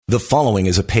The following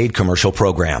is a paid commercial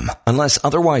program. Unless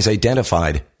otherwise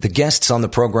identified, the guests on the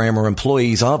program are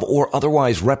employees of or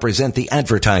otherwise represent the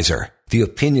advertiser. The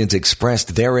opinions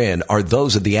expressed therein are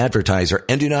those of the advertiser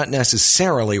and do not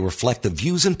necessarily reflect the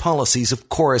views and policies of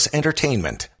Chorus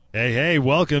Entertainment. Hey,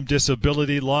 welcome,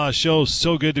 Disability Law Show.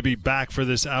 So good to be back for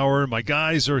this hour. My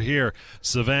guys are here.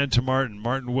 Sivan Tamartin,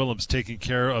 Martin Willems taking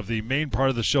care of the main part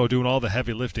of the show, doing all the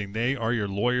heavy lifting. They are your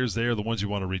lawyers. They are the ones you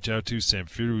want to reach out to.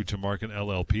 Samfiru Tamarkin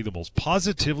LLP, the most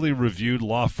positively reviewed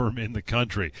law firm in the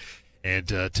country. And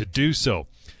to do so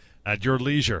at your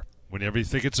leisure, whenever you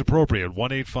think it's appropriate,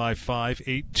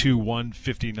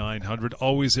 1-855-821-5900.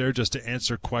 Always there just to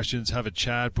answer questions, have a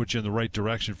chat, put you in the right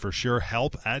direction for sure.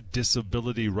 Help at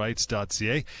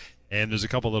disabilityrights.ca. And there's a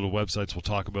couple little websites we'll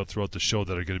talk about throughout the show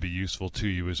that are going to be useful to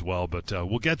you as well. But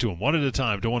we'll get to them one at a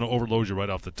time. Don't want to overload you right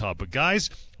off the top. But guys,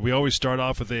 we always start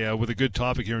off with a good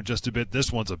topic here in just a bit.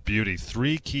 This one's a beauty.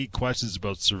 3 key questions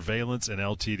about surveillance and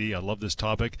LTD. I love this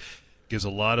topic. Gives a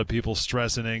lot of people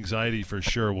stress and anxiety for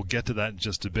sure. We'll get to that in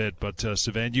just a bit. But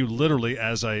Sivan, you literally,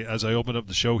 as I open up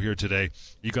the show here today,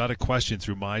 you got a question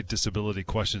through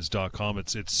mydisabilityquestions.com.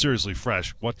 It's seriously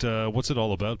fresh. What's it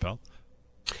all about, pal?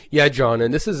 Yeah, John,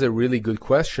 and this is a really good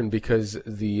question because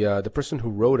the person who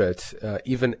wrote it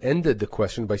even ended the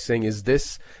question by saying, "Is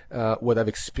this what I've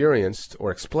experienced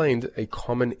or explained a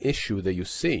common issue that you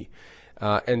see?"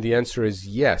 And the answer is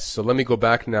yes. So let me go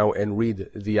back now and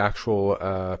read the actual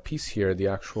piece here, the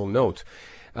actual note.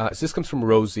 So this comes from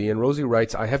Rosie, and Rosie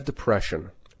writes, "I have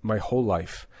depression my whole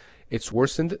life. It's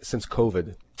worsened since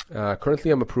COVID.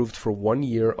 Currently, I'm approved for 1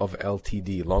 year of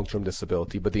LTD, long-term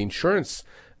disability, but the insurance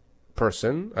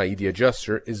person, i.e. the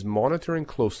adjuster, is monitoring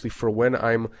closely for when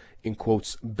I'm, in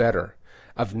quotes, better.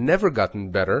 I've never gotten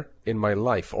better in my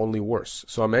life, only worse.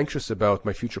 So I'm anxious about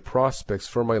my future prospects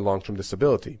for my long-term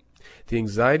disability. The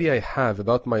anxiety I have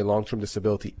about my long-term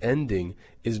disability ending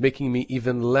is making me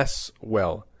even less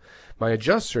well. My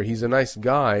adjuster, he's a nice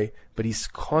guy, but he's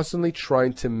constantly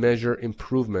trying to measure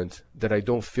improvement that I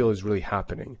don't feel is really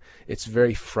happening. It's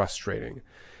very frustrating."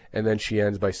 And then she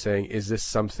ends by saying, "Is this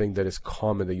something that is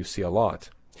common that you see a lot?"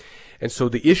 And so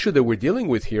the issue that we're dealing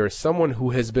with here is someone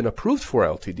who has been approved for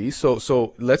LTD.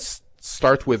 So let's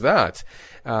start with that.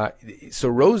 So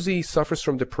Rosie suffers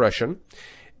from depression.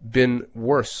 Been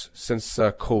worse since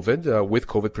COVID, with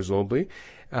COVID presumably,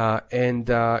 and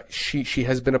she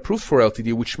has been approved for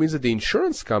LTD, which means that the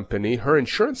insurance company, her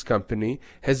insurance company,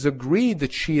 has agreed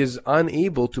that she is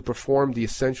unable to perform the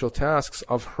essential tasks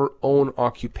of her own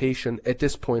occupation at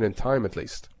this point in time, at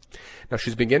least. Now,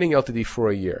 she's been getting LTD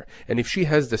for a year, and if she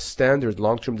has the standard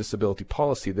long-term disability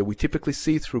policy that we typically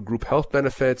see through group health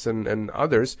benefits and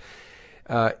others,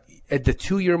 at the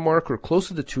 2-year mark or close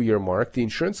to the 2-year mark, the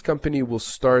insurance company will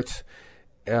start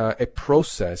a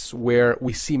process where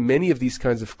we see many of these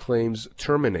kinds of claims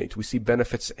terminate. We see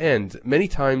benefits end, many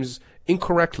times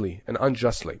incorrectly and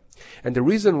unjustly. And the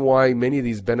reason why many of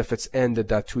these benefits end at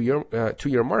that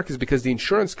 2-year mark is because the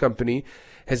insurance company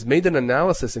has made an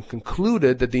analysis and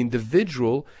concluded that the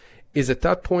individual is at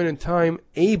that point in time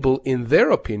able, in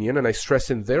their opinion, and I stress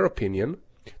in their opinion,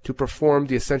 to perform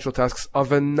the essential tasks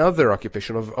of another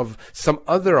occupation, of some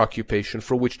other occupation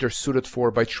for which they're suited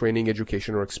for by training,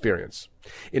 education, or experience.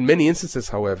 In many instances,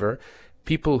 however,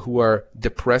 people who are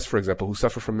depressed, for example, who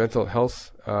suffer from mental health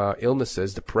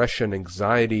illnesses, depression,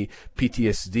 anxiety,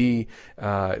 PTSD,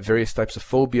 various types of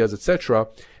phobias, etc.,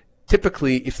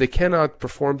 typically, if they cannot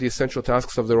perform the essential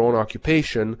tasks of their own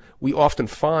occupation, we often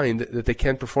find that they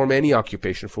can't perform any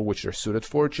occupation for which they're suited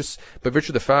for, just by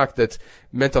virtue of the fact that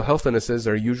mental health illnesses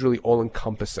are usually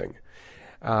all-encompassing.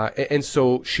 And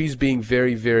so she's being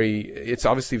very, it's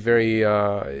obviously very,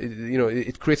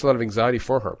 it creates a lot of anxiety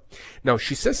for her. Now,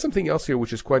 she says something else here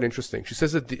which is quite interesting. She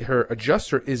says that her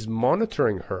adjuster is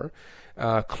monitoring her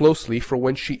closely for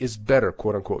when she is better,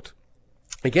 quote unquote.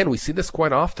 Again, we see this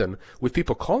quite often with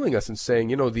people calling us and saying,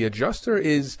 the adjuster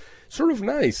is sort of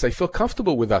nice. I feel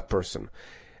comfortable with that person.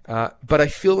 But I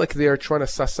feel like they are trying to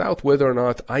suss out whether or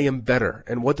not I am better.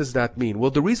 And what does that mean?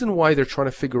 Well, the reason why they're trying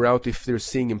to figure out if they're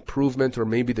seeing improvement or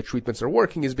maybe the treatments are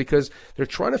working is because they're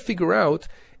trying to figure out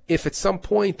if at some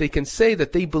point they can say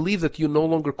that they believe that you no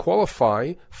longer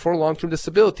qualify for long-term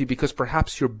disability because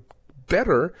perhaps you're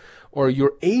better or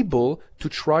you're able to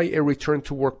try a return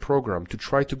to work program, to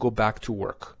try to go back to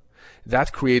work.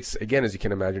 That creates, again, as you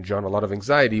can imagine, John, a lot of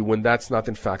anxiety when that's not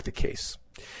in fact the case.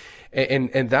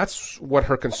 And that's what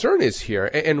her concern is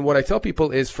here. And what I tell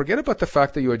people is forget about the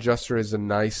fact that your adjuster is a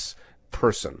nice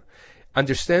person.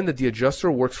 Understand that the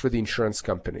adjuster works for the insurance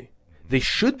company. They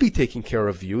should be taking care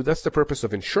of you. That's the purpose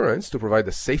of insurance, to provide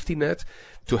a safety net,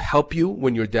 to help you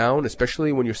when you're down,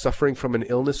 especially when you're suffering from an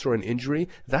illness or an injury.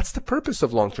 That's the purpose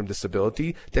of long-term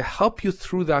disability, to help you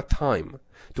through that time,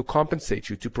 to compensate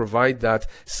you, to provide that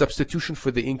substitution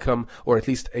for the income, or at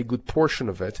least a good portion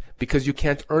of it, because you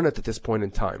can't earn it at this point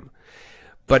in time.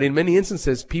 But in many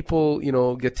instances, people,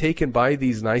 get taken by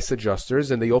these nice adjusters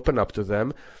and they open up to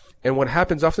them. And what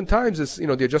happens oftentimes is,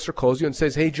 the adjuster calls you and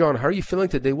says, "Hey, John, how are you feeling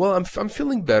today?" "Well, I'm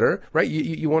feeling better," right?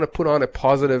 You want to put on a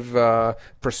positive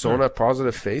persona, a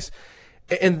positive face.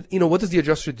 And, what does the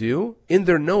adjuster do? In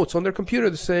their notes on their computer,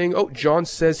 they're saying, "Oh, John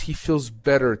says he feels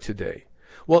better today."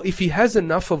 Well, if he has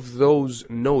enough of those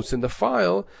notes in the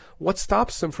file, what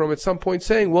stops him from at some point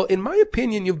saying, "Well, in my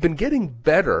opinion, you've been getting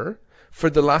better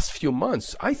for the last few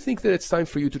months. I think that it's time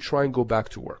for you to try and go back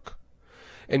to work."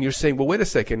 And you're saying, "Well, wait a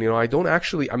second, I don't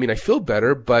actually, I feel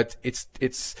better, but it's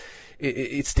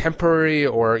temporary,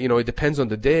 or, it depends on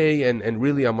the day, and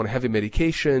really I'm on heavy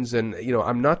medications, and,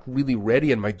 I'm not really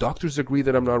ready, and my doctors agree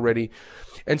that I'm not ready."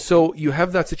 And so you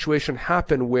have that situation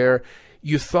happen where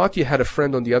you thought you had a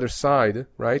friend on the other side,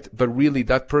 right? But really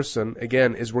that person,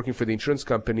 again, is working for the insurance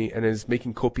company and is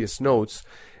making copious notes.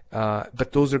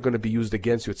 But those are going to be used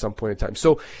against you at some point in time.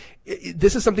 So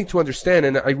this is something to understand.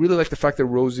 And I really like the fact that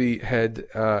Rosie had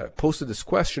posted this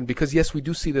question, because yes, we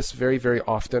do see this very, very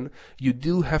often. You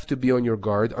do have to be on your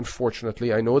guard,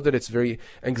 unfortunately. I know that it's very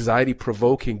anxiety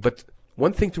provoking, but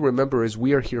one thing to remember is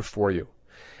we are here for you.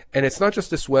 And it's not just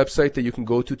this website that you can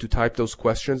go to type those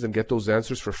questions and get those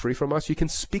answers for free from us. You can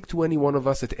speak to any one of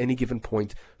us at any given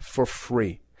point for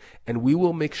free. And we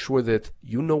will make sure that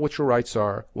you know what your rights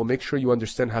are. We'll make sure you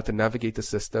understand how to navigate the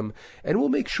system. And we'll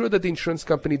make sure that the insurance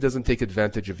company doesn't take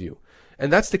advantage of you.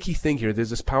 And that's the key thing here. There's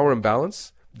this power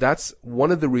imbalance. That's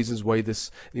one of the reasons why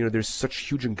there's such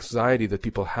huge anxiety that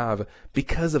people have,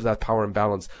 because of that power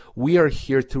imbalance. We are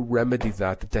here to remedy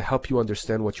that, to help you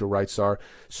understand what your rights are,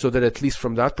 so that at least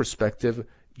from that perspective,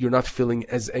 you're not feeling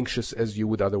as anxious as you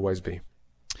would otherwise be.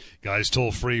 Guys,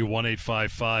 toll free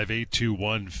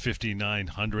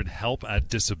 1-855-821-5900, help at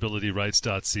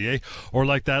disabilityrights.ca, or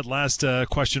like that last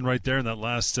question right there, and that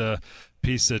last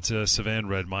piece that Sivan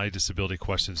read,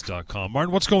 mydisabilityquestions.com.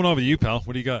 Martin, what's going on with you, pal?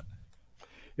 What do you got?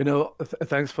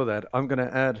 Thanks for that. I'm going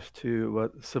to add to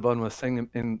what Sivan was saying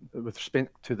with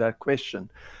respect to that question.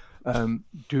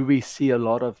 Do we see a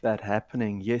lot of that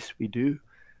happening? Yes, we do.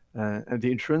 And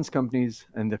the insurance companies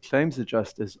and the claims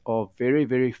adjusters are very,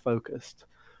 very focused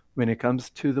when it comes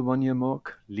to the 1 year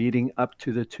mark, leading up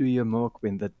to the 2 year mark,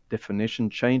 when the definition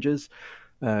changes,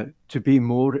 to be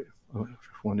more, if I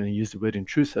want to use the word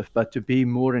intrusive, but to be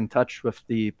more in touch with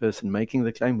the person making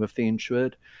the claim, with the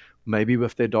insured, maybe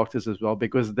with their doctors as well,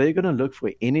 because they're going to look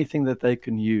for anything that they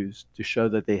can use to show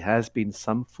that there has been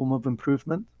some form of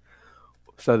improvement,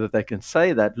 so that they can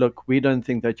say that, look, we don't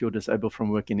think that you're disabled from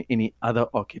work in any other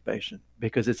occupation,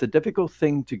 because it's a difficult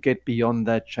thing to get beyond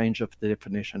that change of the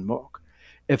definition mark.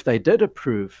 If they did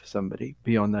approve somebody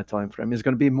beyond that time frame, it's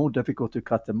going to be more difficult to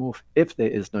cut them off if there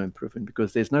is no improvement,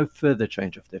 because there's no further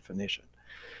change of definition.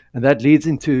 And that leads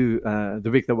into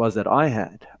the week that I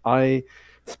had. I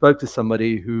spoke to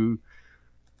somebody who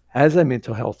has a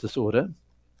mental health disorder.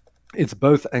 It's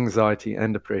both anxiety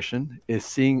and depression, is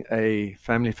seeing a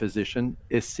family physician,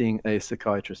 is seeing a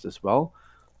psychiatrist as well.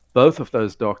 Both of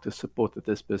those doctors support that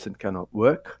this person cannot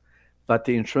work, but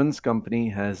the insurance company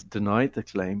has denied the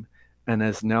claim and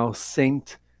has now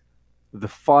sent the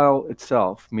file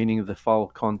itself, meaning the file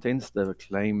contents, the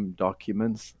claim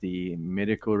documents, the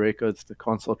medical records, the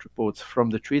consult reports from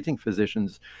the treating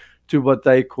physicians, to what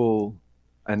they call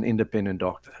an independent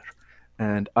doctor.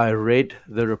 And I read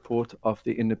the report of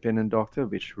the independent doctor,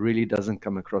 which really doesn't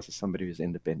come across as somebody who's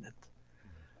independent.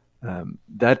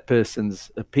 That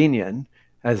person's opinion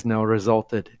has now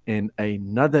resulted in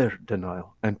another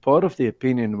denial. And part of the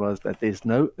opinion was that there's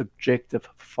no objective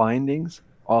findings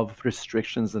of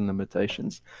restrictions and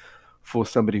limitations for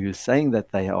somebody who's saying that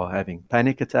they are having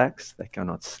panic attacks, they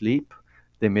cannot sleep,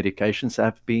 their medications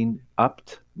have been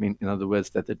upped, in other words,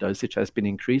 that the dosage has been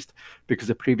increased because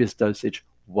the previous dosage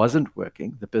wasn't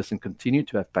working. The person continued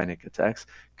to have panic attacks,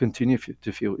 continue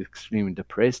to feel extremely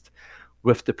depressed.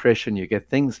 With depression, you get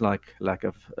things like lack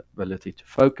of ability to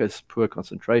focus, poor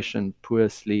concentration, poor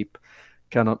sleep,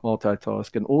 cannot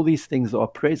multitask, and all these things are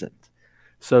present.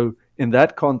 So in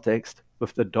that context,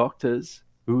 with the doctors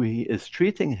who he is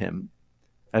treating him,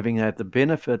 having had the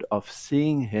benefit of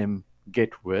seeing him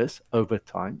get worse over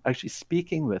time, actually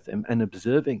speaking with him and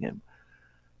observing him,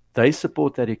 they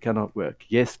support that he cannot work.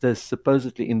 Yes, the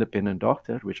supposedly independent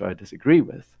doctor, which I disagree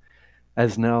with,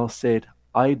 has now said,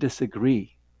 I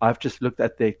disagree I've just looked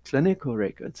at their clinical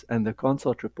records and the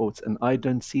consult reports, and I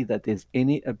don't see that there's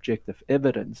any objective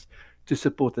evidence to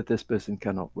support that this person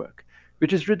cannot work,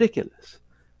 which is ridiculous,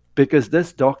 because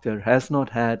this doctor has not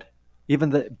had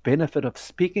even the benefit of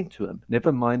speaking to him,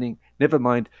 never mind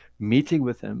meeting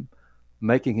with him,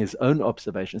 making his own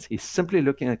observations. He's simply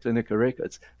looking at clinical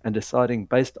records and deciding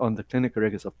based on the clinical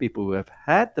records of people who have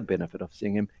had the benefit of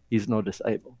seeing him, he's not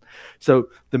disabled. So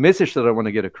the message that I want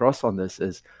to get across on this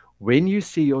is, when you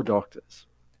see your doctors,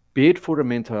 be it for a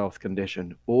mental health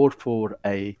condition or for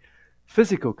a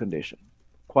physical condition,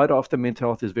 quite often mental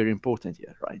health is very important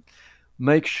here, right?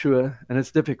 Make sure, and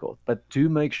it's difficult, but do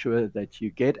make sure that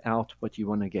you get out what you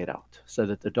want to get out, so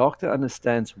that the doctor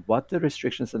understands what the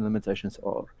restrictions and limitations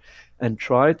are, and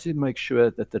try to make sure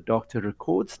that the doctor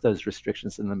records those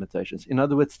restrictions and limitations. In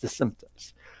other words, the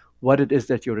symptoms, what it is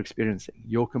that you're experiencing,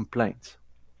 your complaints,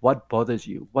 what bothers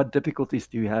you, what difficulties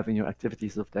do you have in your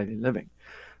activities of daily living.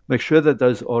 Make sure that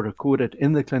those are recorded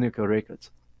in the clinical records,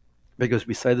 because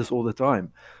we say this all the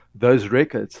time. Those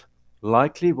records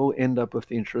likely will end up with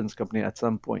the insurance company at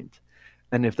some point.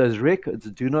 And if those records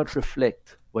do not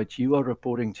reflect what you are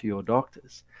reporting to your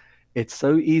doctors, it's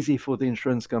so easy for the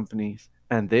insurance companies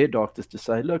and their doctors to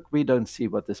say, look, we don't see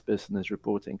what this person is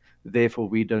reporting, therefore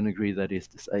we don't agree that he's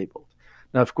disabled.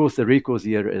 Now, of course, the recourse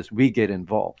here is we get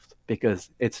involved, because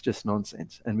it's just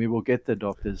nonsense, and we will get the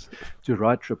doctors to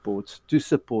write reports to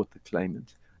support the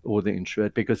claimant or the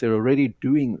insured, because they're already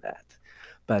doing that.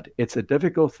 But it's a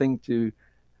difficult thing to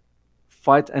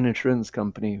fight an insurance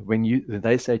company when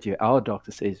they say to you, our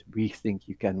doctor says we think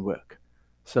you can work.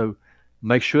 So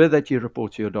make sure that you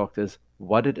report to your doctors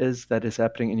what it is that is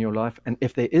happening in your life. And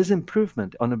if there is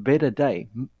improvement on a better day,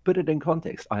 put it in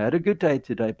context. I had a good day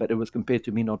today, but it was compared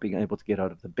to me not being able to get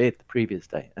out of the bed the previous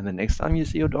day. And the next time you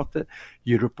see your doctor,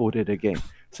 you report it again,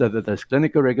 so that those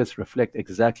clinical records reflect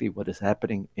exactly what is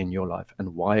happening in your life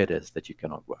and why it is that you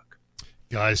cannot work.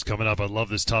 Guys, coming up, I love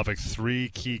this topic. 3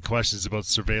 key questions about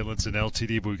surveillance and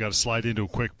LTD, but we've got to slide into a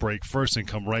quick break first and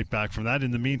come right back from that.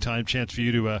 In the meantime, chance for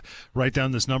you to write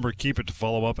down this number, keep it to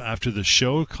follow up after the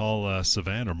show. Call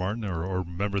Savannah or Martin or a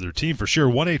member of their team for sure,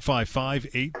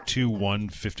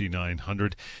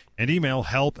 1-855-821-5900. And email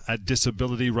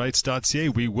help@disabilityrights.ca.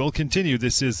 We will continue.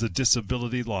 This is the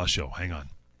Disability Law Show. Hang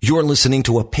on. You're listening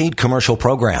to a paid commercial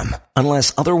program.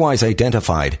 Unless otherwise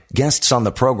identified, guests on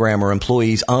the program are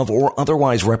employees of or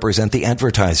otherwise represent the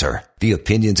advertiser. The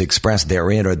opinions expressed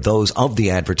therein are those of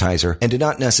the advertiser and do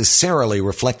not necessarily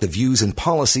reflect the views and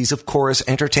policies of Chorus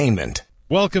Entertainment.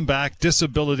 Welcome back.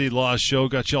 Disability Law Show.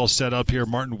 Got you all set up here.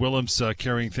 Martin Willems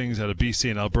carrying things out of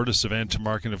BC and Alberta. Savannah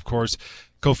Tumarkin, of course,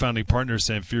 co-founding partner,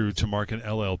 Samfiru Tumarkin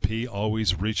LLP,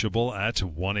 always reachable at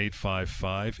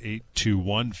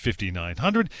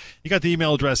 1-855-821-5900. You got the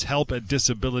email address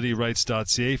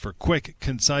help@disabilityrights.ca for quick,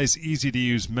 concise,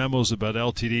 easy-to-use memos about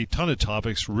LTD. Ton of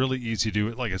topics, really easy to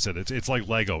do. Like I said, it's like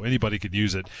Lego. Anybody could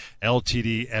use it.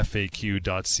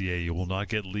 LTDFAQ.ca. You will not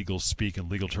get legal speak and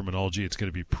legal terminology. It's going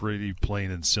to be pretty plain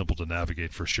and simple to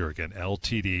navigate for sure. Again,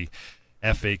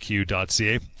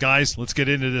 LTDFAQ.ca. Guys, let's get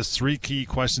into this. 3 key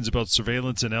questions about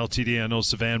surveillance and LTD. I know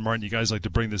Savannah, Martin, you guys like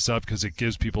to bring this up because it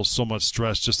gives people so much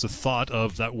stress. Just the thought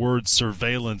of that word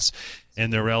surveillance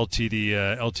and their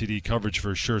LTD coverage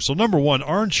for sure. So number 1,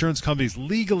 are insurance companies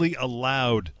legally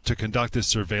allowed to conduct this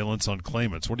surveillance on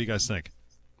claimants? What do you guys think?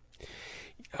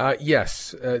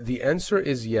 Yes, the answer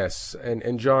is yes.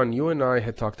 And John, you and I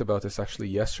had talked about this actually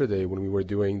yesterday when we were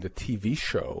doing the TV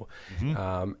show.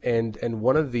 Mm-hmm. And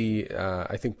one of the,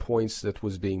 I think, points that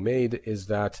was being made is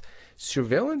that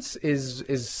surveillance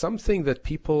is something that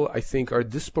people, I think, are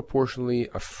disproportionately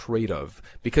afraid of.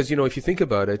 Because, if you think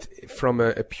about it, from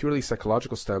a purely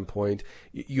psychological standpoint,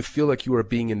 you feel like you are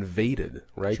being invaded,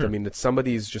 right? Sure. I mean, that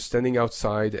somebody is just standing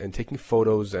outside and taking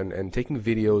photos and taking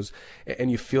videos,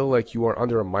 and you feel like you are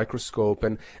under a microscope.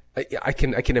 And I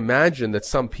can imagine that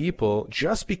some people,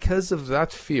 just because of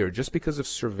that fear, just because of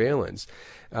surveillance,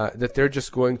 that they're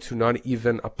just going to not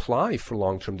even apply for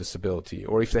long-term disability,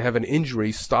 or if they have an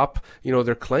injury, stop,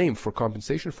 their claim for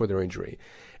compensation for their injury.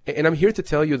 And I'm here to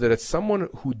tell you that as someone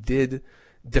who did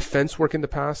defense work in the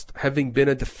past, having been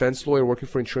a defense lawyer working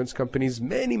for insurance companies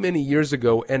many, many years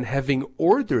ago, and having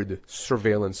ordered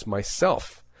surveillance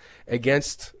myself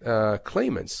against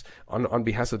claimants on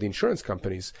behalf of the insurance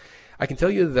companies, I can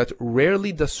tell you that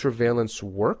rarely does surveillance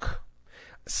work.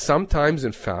 Sometimes,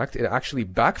 in fact, it actually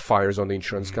backfires on the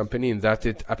insurance company in that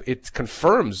it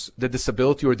confirms the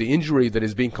disability or the injury that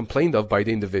is being complained of by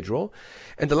the individual.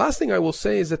 And the last thing I will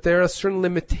say is that there are certain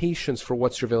limitations for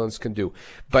what surveillance can do.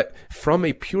 But from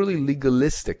a purely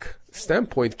legalistic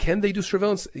standpoint, can they do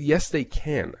surveillance? Yes, they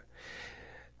can.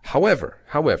 However,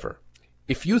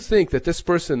 If you think that this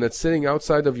person that's sitting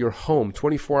outside of your home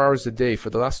 24 hours a day for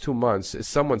the last 2 months is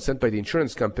someone sent by the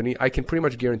insurance company, I can pretty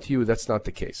much guarantee you that's not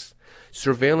the case.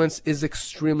 Surveillance is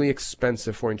extremely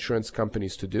expensive for insurance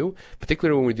companies to do,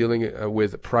 particularly when we're dealing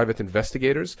with private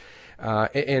investigators.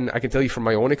 And I can tell you from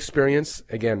my own experience,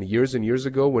 again, years and years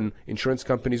ago, when insurance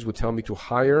companies would tell me to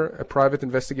hire a private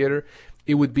investigator,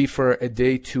 it would be for a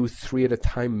day, 2, 3 at a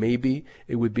time, maybe.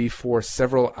 It would be for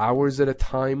several hours at a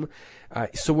time.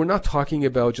 So we're not talking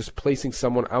about just placing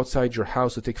someone outside your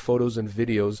house to take photos and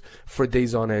videos for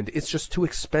days on end. It's just too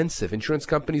expensive. Insurance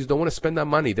companies don't want to spend that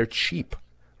money. They're cheap,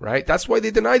 right? That's why they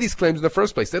deny these claims in the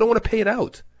first place. They don't want to pay it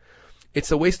out.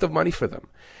 It's a waste of money for them.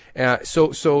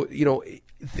 So you know,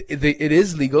 it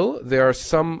is legal. There are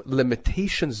some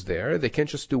limitations there. They can't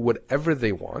just do whatever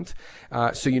they want.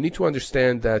 So you need to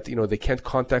understand that, you know, they can't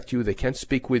contact you, they can't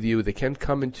speak with you, they can't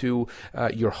come into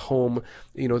your home.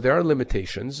 You know, there are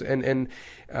limitations, and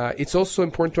it's also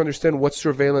important to understand what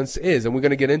surveillance is. And we're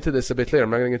going to get into this a bit later.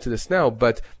 I'm not going to get into this now,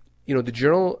 but you know, the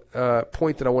general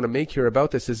point that I want to make here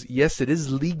about this is, yes, it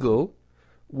is legal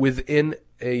within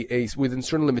within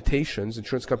certain limitations.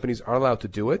 Insurance companies are allowed to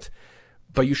do it,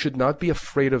 but you should not be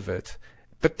afraid of it,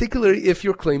 particularly if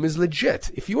your claim is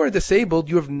legit. If you are disabled,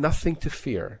 you have nothing to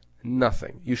fear.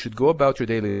 Nothing. You should go about your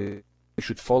daily. You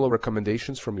should follow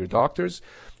recommendations from your doctors.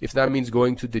 If that means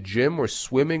going to the gym or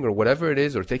swimming or whatever it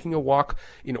is, or taking a walk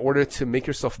in order to make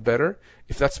yourself better,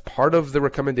 if that's part of the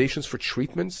recommendations for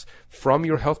treatments from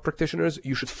your health practitioners,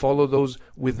 you should follow those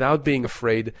without being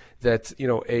afraid that, you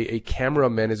know, a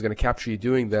cameraman is going to capture you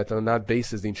doing that. And on that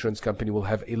basis, the insurance company will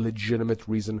have a legitimate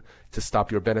reason to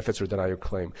stop your benefits or deny your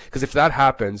claim. Because if that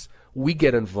happens, we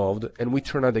get involved and we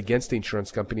turn out against the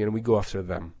insurance company and we go after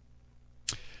them.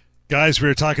 Guys, we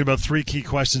were talking about 3 key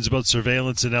questions about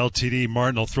surveillance and LTD.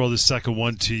 Martin, I'll throw the second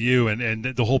one to you.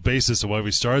 And the whole basis of why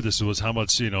we started this was how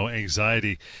much, you know,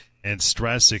 anxiety and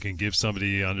stress it can give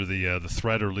somebody under the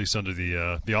threat, or at least under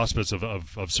the auspice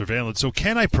of surveillance. So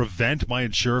can I prevent my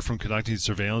insurer from conducting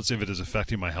surveillance if it is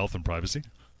affecting my health and privacy?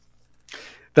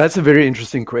 That's a very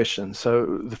interesting question.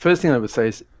 So the first thing I would say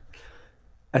is,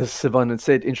 as Sivan had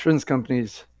said, insurance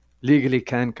companies legally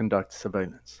can conduct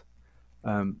surveillance.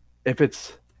 If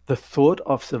it's the thought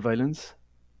of surveillance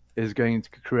is going to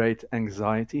create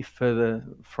anxiety further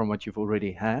from what you've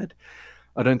already had,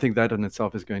 I don't think that in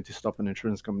itself is going to stop an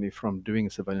insurance company from doing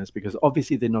surveillance, because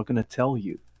obviously they're not going to tell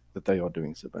you that they are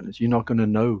doing surveillance. You're not going to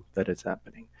know that it's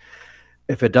happening.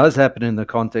 If it does happen in the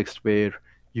context where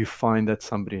you find that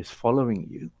somebody is following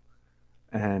you,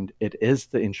 and it is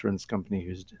the insurance company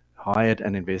who's hired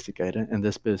an investigator, and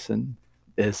this person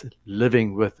is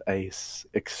living with a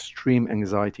extreme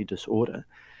anxiety disorder,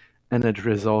 and it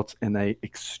results in a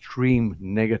extreme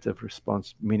negative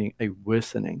response, meaning a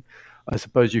worsening, I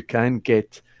suppose you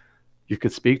could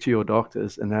speak to your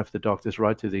doctors and have the doctors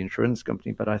write to the insurance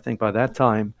company. But I think by that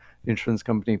time, the insurance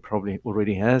company probably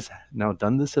already has now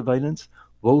done the surveillance.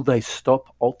 Will they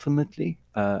stop ultimately?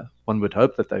 One would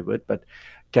hope that they would, but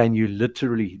can you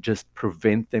literally just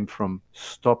prevent them from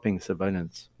stopping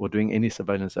surveillance or doing any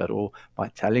surveillance at all by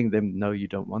telling them, no, you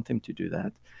don't want them to do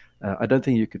that? I don't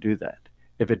think you could do that.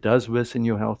 If it does worsen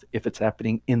your health, if it's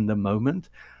happening in the moment,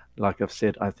 like I've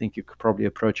said, I think you could probably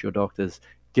approach your doctors,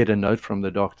 get a note from the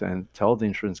doctor and tell the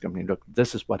insurance company, look,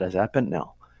 this is what has happened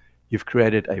now. You've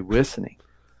created a worsening.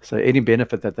 So any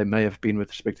benefit that there may have been with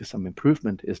respect to some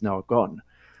improvement is now gone.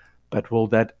 But will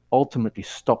that ultimately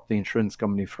stop the insurance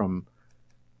company from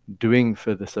doing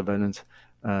further surveillance?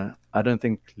 I don't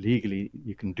think legally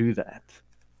you can do that.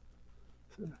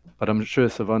 But I'm sure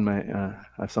Sivan may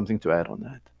have something to add on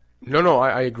that. No,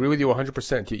 I agree with you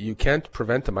 100%. You can't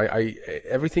prevent them.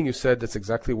 Everything you said, that's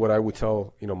exactly what I would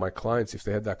tell, you know, my clients if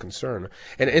they had that concern.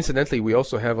 And incidentally, we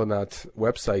also have on that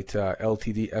website,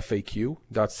 ltdfaq.ca,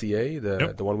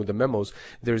 the one with the memos.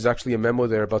 There's actually a memo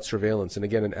there about surveillance. And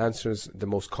again, it answers the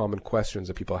most common questions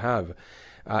that people have.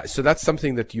 So that's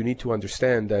something that you need to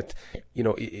understand, that, you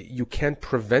know, you can't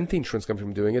prevent the insurance company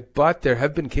from doing it, but there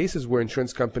have been cases where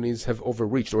insurance companies have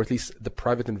overreached, or at least the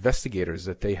private investigators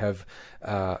that they have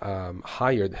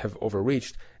hired have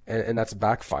overreached, and that's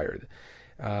backfired.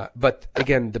 But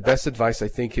again, the best advice, I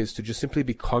think, is to just simply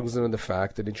be cognizant of the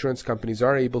fact that insurance companies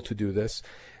are able to do this,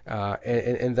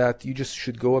 and that you just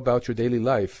should go about your daily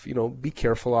life. You know, be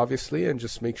careful, obviously, and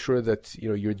just make sure that, you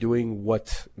know, you're doing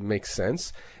what makes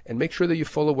sense, and make sure that you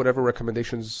follow whatever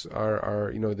recommendations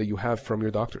are you know, that you have from your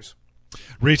doctors.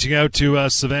 Reaching out to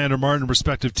Sivan or Martin,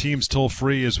 respective teams, toll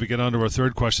free as we get on to our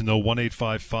third question, though,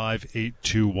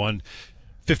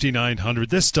 1-855-821-5900.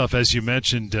 This stuff, as you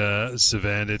mentioned,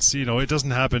 Sivan, it's, you know, it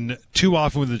doesn't happen too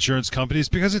often with insurance companies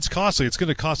because it's costly. It's going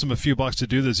to cost them a few bucks to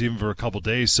do this, even for a couple of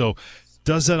days. So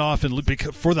Does that often,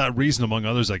 for that reason, among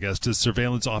others, I guess, does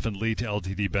surveillance often lead to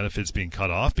LTD benefits being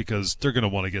cut off because they're going to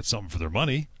want to get something for their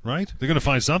money, right? They're going to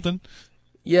find something.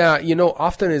 Yeah,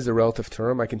 often is a relative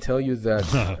term. I can tell you that.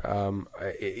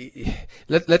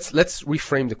 Let's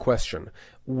reframe the question.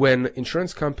 When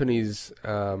insurance companies,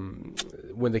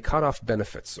 when they cut off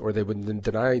benefits or they would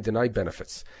deny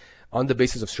benefits on the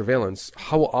basis of surveillance,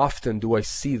 how often do I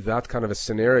see that kind of a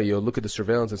scenario? Look at the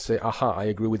surveillance and say, "Aha, I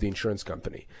agree with the insurance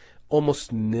company."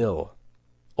 Almost nil.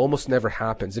 Almost never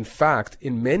happens. In fact,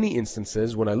 in many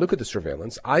instances, when I look at the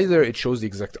surveillance, either it shows the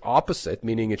exact opposite,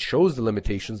 meaning it shows the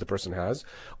limitations the person has,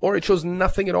 or it shows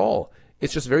nothing at all.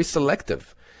 It's just very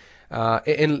selective.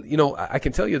 I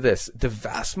can tell you this, the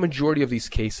vast majority of these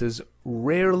cases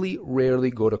rarely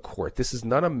go to court. This is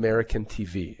not American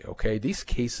TV, okay? These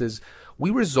cases, we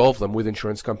resolve them with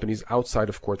insurance companies outside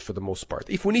of court for the most part.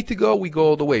 If we need to go, we go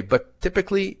all the way, but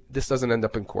typically this doesn't end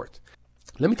up in court.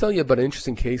 Let me tell you about an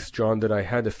interesting case, John, that I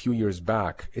had a few years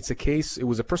back. It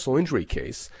was a personal injury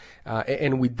case,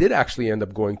 and we did actually end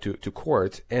up going to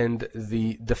court, and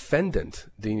the defendant,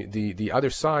 the other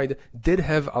side, did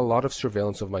have a lot of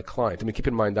surveillance of my client. I mean, keep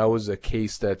in mind, that was a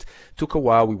case that took a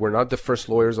while. We were not the first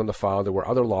lawyers on the file. There were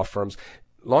other law firms.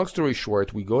 Long story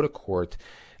short, we go to court.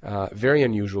 Very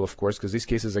unusual, of course, because these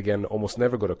cases, again, almost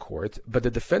never go to court. But the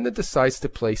defendant decides to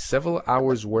play several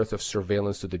hours' worth of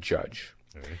surveillance to the judge.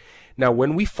 Okay. Now,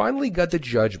 when we finally got the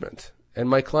judgment and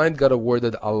my client got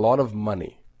awarded a lot of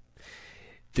money,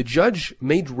 the judge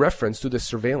made reference to the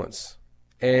surveillance.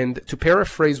 And to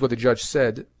paraphrase what the judge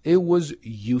said, it was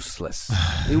useless.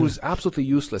 It was absolutely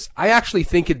useless. I actually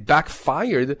think it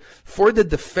backfired for the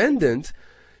defendant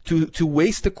to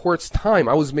waste the court's time.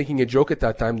 I was making a joke at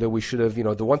that time that we should have,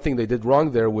 the one thing they did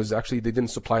wrong there was actually they didn't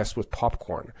supply us with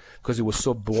popcorn because it was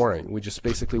so boring. We just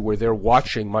basically were there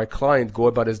watching my client go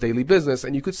about his daily business,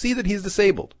 and you could see that he's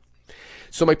disabled.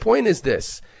 So my point is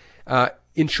this.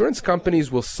 Insurance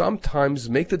companies will sometimes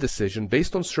make the decision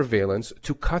based on surveillance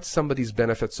to cut somebody's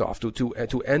benefits off,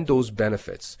 to end those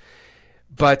benefits.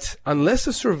 But unless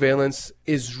the surveillance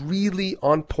is really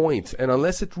on point and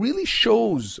unless it really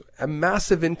shows a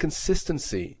massive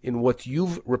inconsistency in what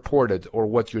you've reported or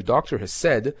what your doctor has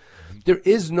said, there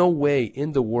is no way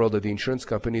in the world that the insurance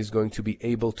company is going to be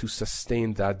able to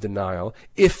sustain that denial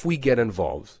if we get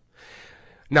involved.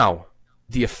 Now,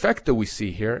 the effect that we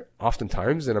see here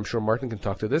oftentimes, and I'm sure Martin can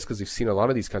talk to this because he's seen a lot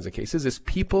of these kinds of cases, is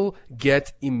people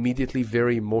get immediately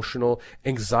very emotional.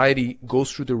 Anxiety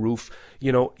goes through the roof.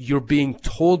 You're being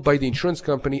told by the insurance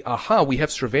company, aha, we have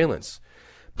surveillance.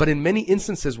 But in many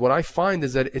instances, what I find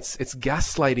is that it's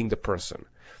gaslighting the person.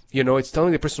 It's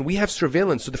telling the person, we have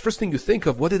surveillance. So the first thing you think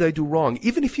of, what did I do wrong?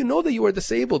 Even if you know that you are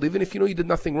disabled, even if you know you did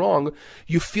nothing wrong,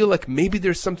 you feel like maybe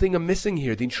there's something I'm missing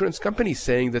here. The insurance company is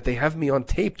saying that they have me on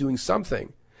tape doing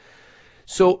something.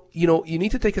 So, you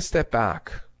need to take a step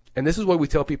back. And this is why we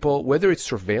tell people, whether it's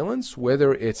surveillance,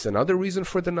 whether it's another reason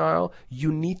for denial,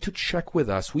 you need to check with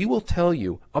us. We will tell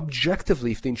you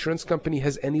objectively if the insurance company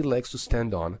has any legs to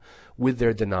stand on with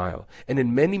their denial. And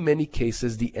in many, many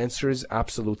cases, the answer is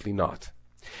absolutely not.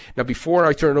 Now, before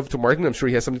I turn it over to Martin, I'm sure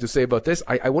he has something to say about this.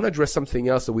 I want to address something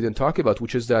else that we didn't talk about,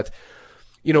 which is that,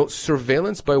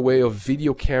 surveillance by way of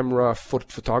video camera,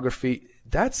 photography,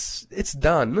 it's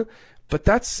done, but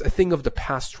that's a thing of the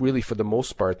past, really, for the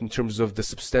most part, in terms of the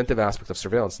substantive aspect of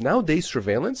surveillance. Nowadays,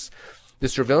 the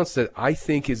surveillance that I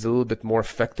think is a little bit more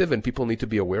effective and people need to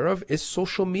be aware of is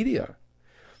social media.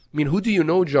 I mean, who do you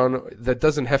know, John, that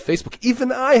doesn't have Facebook?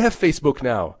 Even I have Facebook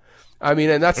now. I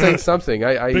mean, and that's saying something.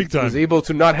 I was able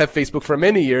to not have Facebook for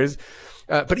many years.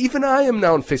 But even I am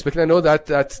now on Facebook, and I know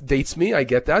that dates me. I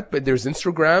get that. But there's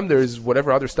Instagram, there's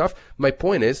whatever other stuff. My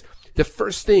point is, the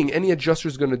first thing any adjuster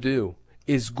is going to do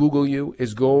is Google you,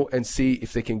 is go and see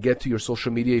if they can get to your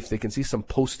social media, if they can see some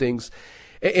postings.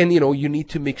 And you need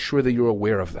to make sure that you're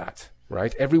aware of that,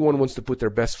 right? Everyone wants to put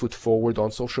their best foot forward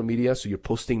on social media, so you're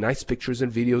posting nice pictures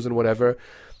and videos and whatever.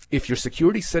 If your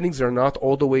security settings are not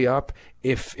all the way up,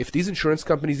 if these insurance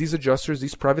companies, these adjusters,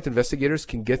 these private investigators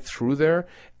can get through there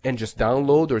and just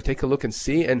download or take a look and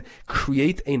see and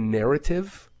create a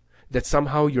narrative that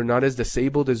somehow you're not as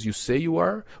disabled as you say you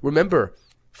are, remember,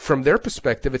 from their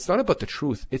perspective, it's not about the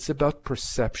truth, it's about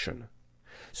perception.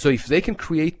 So if they can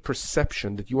create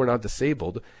perception that you are not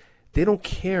disabled, they don't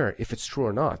care if it's true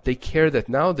or not. They care that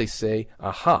now they say,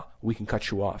 aha, we can cut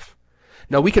you off.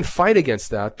 Now, we can fight against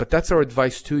that, but that's our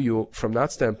advice to you from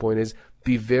that standpoint is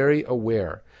be very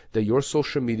aware that your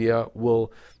social media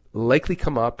will likely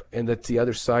come up and that the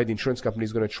other side, the insurance company,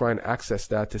 is going to try and access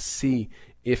that to see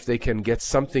if they can get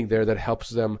something there that helps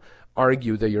them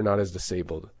argue that you're not as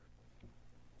disabled.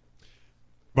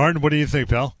 Martin, what do you think,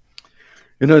 pal?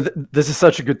 This is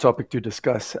such a good topic to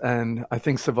discuss, and I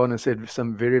think Savannah said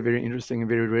some very, very interesting and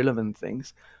very relevant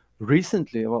things.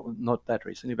 Recently, well, not that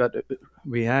recently, but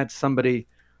we had somebody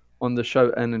on the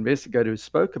show, an investigator who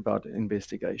spoke about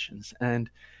investigations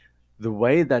and the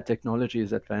way that technology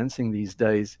is advancing these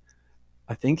days.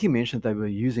 I think he mentioned they were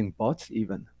using bots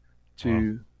even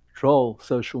to troll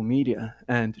social media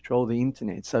and to troll the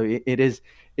internet. So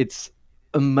it's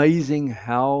amazing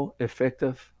how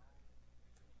effective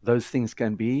those things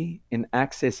can be in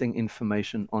accessing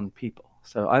information on people.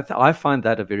 So I find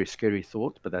that a very scary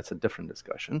thought, but that's a different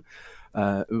discussion.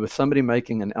 With somebody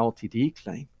making an LTD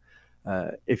claim,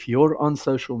 if you're on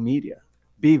social media,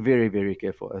 be very, very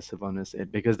careful, as Savannah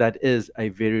said, because that is a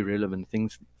very relevant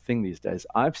thing these days.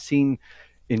 I've seen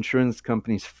insurance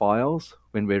companies' files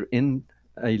when we're in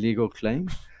a legal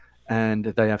claim, and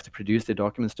they have to produce their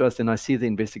documents to us. And I see the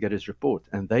investigator's report,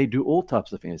 and they do all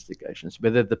types of investigations,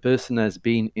 whether the person has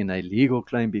been in a legal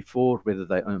claim before, whether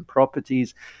they own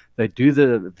properties. They do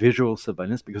the visual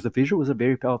surveillance, because the visual is a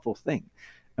very powerful thing.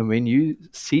 And when you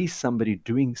see somebody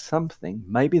doing something,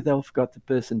 maybe they've got the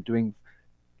person doing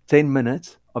 10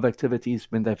 minutes of activities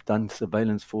when they've done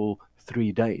surveillance for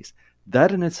 3 days.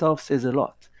 That in itself says a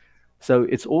lot. So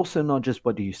it's also not just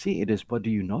what do you see, it is what do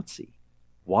you not see.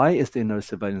 Why is there no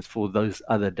surveillance for those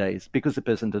other days? Because the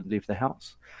person didn't leave the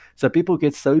house. So people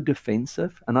get so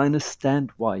defensive, and I understand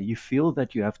why. You feel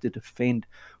that you have to defend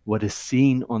what is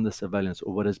seen on the surveillance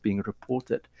or what is being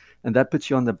reported. And that puts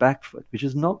you on the back foot, which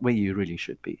is not where you really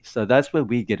should be. So that's where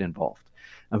we get involved.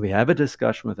 And we have a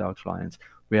discussion with our clients.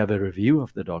 We have a review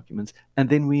of the documents, and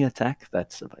then we attack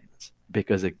that surveillance.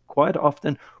 Because quite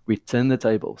often we turn the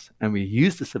tables and we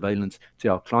use the surveillance to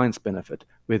our clients' benefit.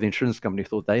 Where the insurance company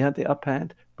thought they had the upper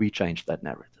hand, we changed that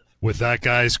narrative. With that,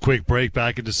 guys, quick break,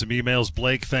 back into some emails.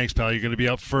 Blake, thanks, pal. You're going to be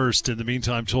up first. In the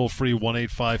meantime, toll free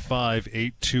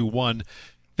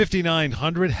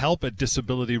 1-855-821-5900, help at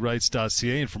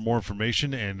disabilityrights.ca. And for more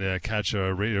information and catch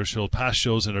our radio show, past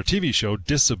shows, and our TV show,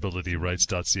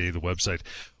 disabilityrights.ca, the website.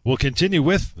 We'll continue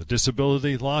with the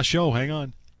Disability Law Show. Hang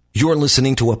on. You're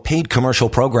listening to a paid commercial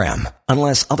program.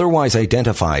 Unless otherwise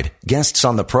identified, guests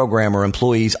on the program are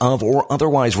employees of or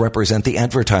otherwise represent the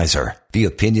advertiser. The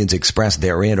opinions expressed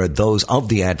therein are those of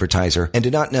the advertiser and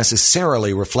do not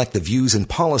necessarily reflect the views and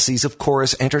policies of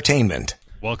Chorus Entertainment.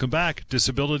 Welcome back.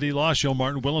 Disability Law Show.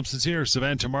 Martin Williamson's here.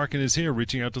 Savannah Tamarkin is here,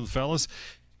 reaching out to the fellas.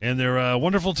 And they're a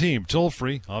wonderful team. Toll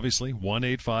free, obviously,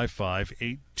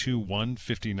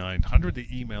 1-855-821-5900. The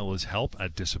email is help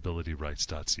at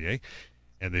disabilityrights.ca.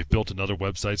 And they've built another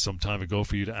website some time ago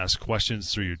for you to ask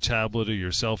questions through your tablet or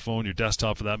your cell phone, your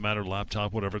desktop for that matter,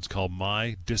 laptop, whatever it's called,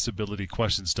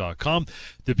 mydisabilityquestions.com.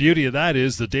 The beauty of that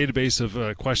is the database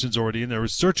of questions already in there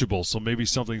is searchable, so maybe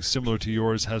something similar to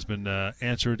yours has been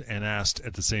answered and asked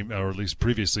at the same, or at least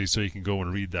previously, so you can go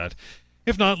and read that.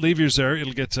 If not, leave yours there.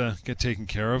 It'll get taken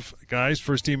care of. Guys,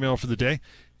 first email for the day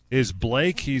is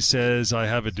Blake. He says, I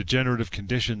have a degenerative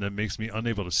condition that makes me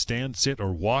unable to stand, sit,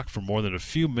 or walk for more than a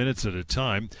few minutes at a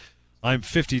time. I'm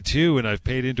 52, and I've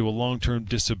paid into a long-term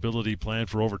disability plan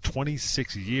for over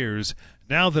 26 years.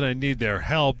 Now that I need their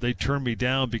help, they turn me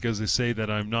down because they say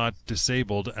that I'm not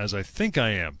disabled as I think I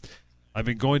am. I've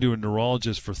been going to a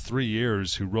neurologist for 3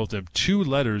 years who wrote them 2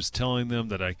 letters telling them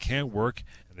that I can't work,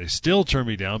 and they still turn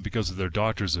me down because of their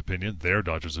doctor's opinion.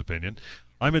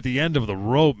 I'm at the end of the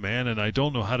rope, man, and I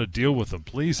don't know how to deal with them.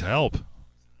 Please help.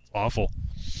 It's awful.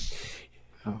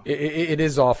 It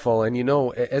is awful. And,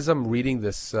 as I'm reading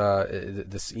this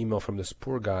this email from this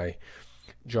poor guy,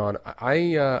 John,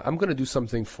 I'm going to do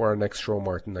something for our next show,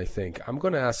 Martin, I think. I'm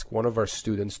going to ask one of our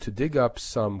students to dig up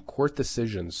some court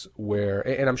decisions where,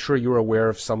 and I'm sure you're aware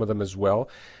of some of them as well,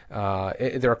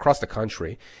 they're across the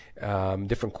country,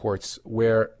 different courts,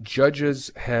 where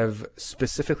judges have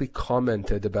specifically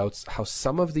commented about how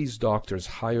some of these doctors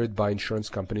hired by insurance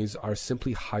companies are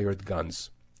simply hired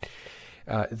guns.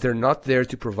 They're not there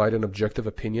to provide an objective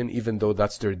opinion, even though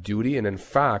that's their duty. And in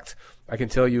fact, I can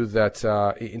tell you that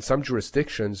in some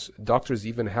jurisdictions, doctors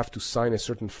even have to sign a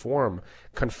certain form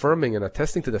confirming and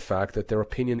attesting to the fact that their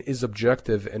opinion is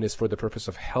objective and is for the purpose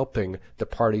of helping the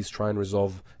parties try and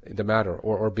resolve the matter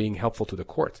or being helpful to the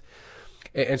court.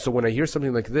 And so when I hear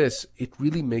something like this, it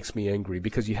really makes me angry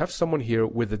because you have someone here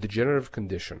with a degenerative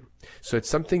condition. So it's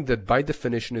something that by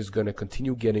definition is going to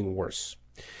continue getting worse.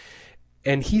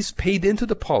 And he's paid into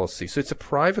the policy, so it's a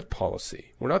private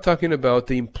policy. We're not talking about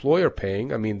the employer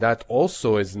paying. I mean, that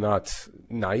also is not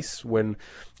nice when,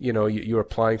 you're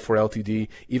applying for LTD,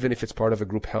 even if it's part of a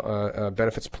group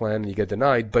benefits plan and you get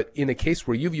denied. But in a case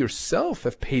where you yourself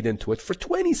have paid into it for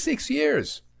 26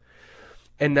 years,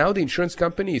 And now the insurance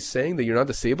company is saying that you're not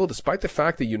disabled, despite the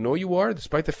fact that you know you are,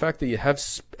 despite the fact that you have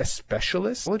a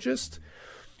specialist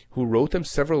who wrote them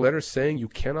several letters saying you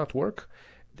cannot work.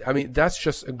 I mean, that's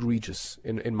just egregious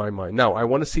in my mind. Now, I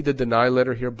want to see the denial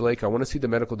letter here, Blake. I want to see the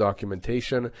medical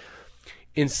documentation.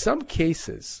 In some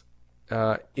cases,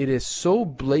 it is so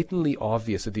blatantly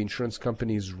obvious that the insurance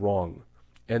company is wrong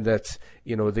and that,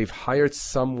 they've hired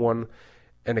someone,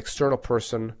 an external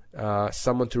person,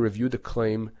 someone to review the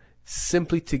claim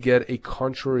simply to get a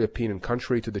contrary opinion,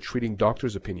 contrary to the treating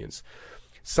doctor's opinions.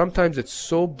 Sometimes it's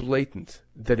so blatant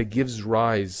that it gives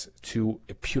rise to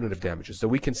punitive damages, that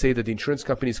we can say that the insurance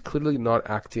company is clearly not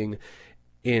acting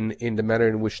in the manner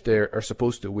in which they are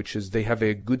supposed to, which is they have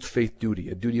a good faith duty,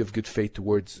 a duty of good faith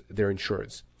towards their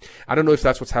insureds. I don't know if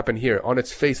that's what's happened here. On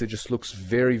its face, it just looks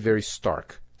very, very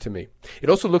stark to me. It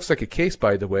also looks like a case,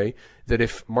 by the way, that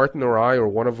if Martin or I or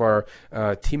one of our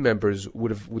team members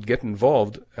would get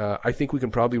involved, I think we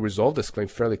can probably resolve this claim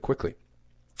fairly quickly.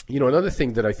 Another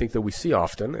thing that I think that we see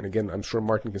often, and again, I'm sure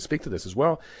Martin can speak to this as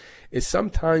well, is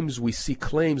sometimes we see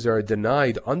claims that are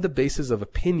denied on the basis of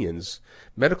opinions,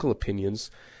 medical opinions,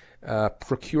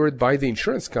 procured by the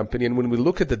insurance company. And when we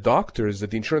look at the doctors that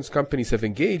the insurance companies have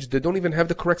engaged, they don't even have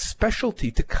the correct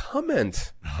specialty to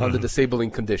comment on the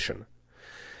disabling condition.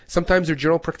 Sometimes they're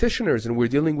general practitioners, and we're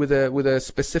dealing with a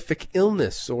specific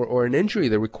illness or an injury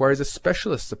that requires a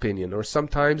specialist's opinion. Or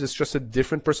sometimes it's just a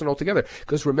different person altogether.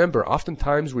 Because remember,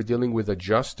 oftentimes we're dealing with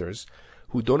adjusters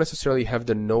who don't necessarily have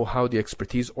the know-how, the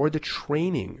expertise, or the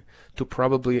training to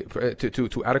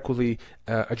to adequately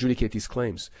adjudicate these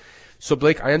claims. So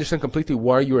Blake, I understand completely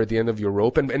why you're at the end of your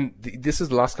rope, and this is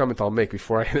the last comment I'll make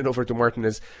before I hand it over to Martin,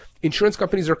 is insurance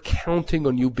companies are counting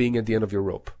on you being at the end of your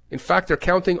rope. In fact, they're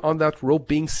counting on that rope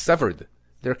being severed.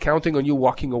 They're counting on you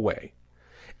walking away.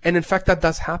 And in fact, that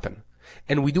does happen.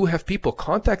 And we do have people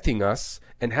contacting us,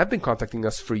 and have been contacting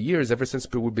us for years, ever since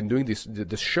we've been doing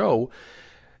this show,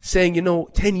 saying,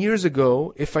 10 years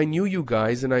ago, if I knew you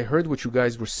guys and I heard what you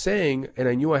guys were saying and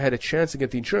I knew I had a chance to get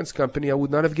the insurance company, I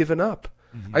would not have given up.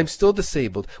 Mm-hmm. I'm still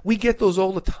disabled. We get those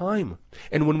all the time.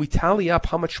 And when we tally up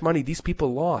how much money these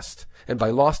people lost, and by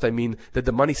lost I mean that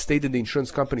the money stayed in the insurance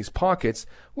company's pockets,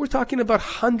 we're talking about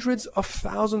hundreds of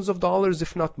thousands of dollars,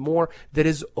 if not more, that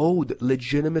is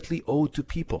legitimately owed to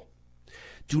people.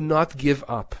 Do not give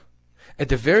up. At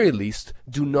the very least,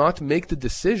 do not make the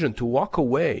decision to walk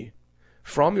away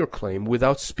from your claim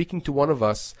without speaking to one of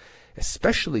us,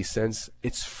 especially since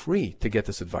it's free to get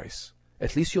this advice.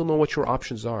 At least you'll know what your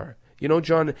options are.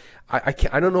 John,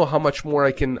 I don't know how much more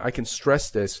I can stress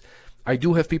this. I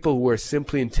do have people who are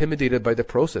simply intimidated by the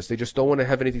process. They just don't want to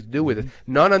have anything to do with it,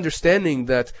 not understanding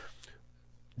that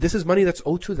this is money that's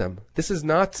owed to them. This is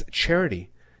not charity.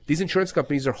 These insurance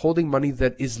companies are holding money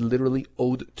that is literally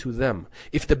owed to them.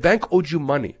 If the bank owed you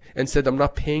money and said, I'm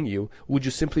not paying you, would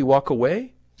you simply walk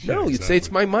away? No, you'd say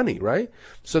it's my money, right?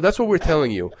 So that's what we're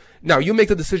telling you. Now, you make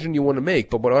the decision you want to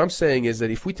make, but what I'm saying is that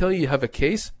if we tell you you have a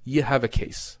case, you have a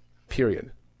case.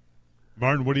 Period.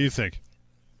 Martin, what do you think?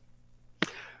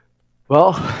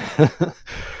 Well,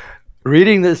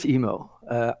 reading this email,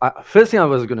 first thing I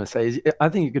was going to say is I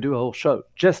think you could do a whole show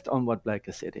just on what Blake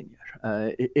has said in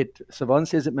here. Sivan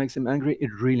says it makes him angry.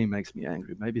 It really makes me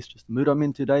angry. Maybe it's just the mood I'm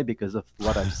in today because of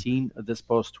what I've seen this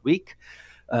past week.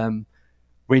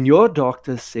 When your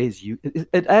doctor says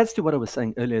it adds to what I was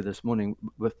saying earlier this morning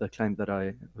with the claim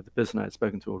with the person I had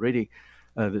spoken to already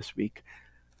this week.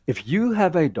 If you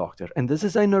have a doctor, and this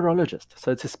is a neurologist,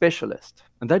 so it's a specialist,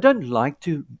 and they don't like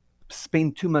to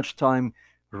spend too much time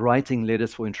writing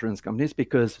letters for insurance companies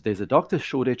because there's a doctor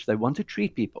shortage, they want to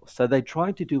treat people, so they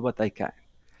try to do what they can.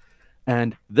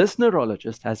 And this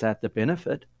neurologist has had the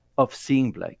benefit of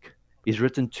seeing Blake. He's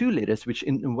written 2 letters, which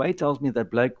in a way tells me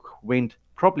that Blake went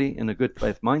probably in a good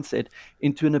faith mindset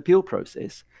into an appeal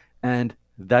process, and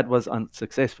that was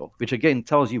unsuccessful, which again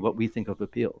tells you what we think of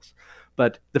appeals.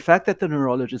 But the fact that the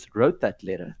neurologist wrote that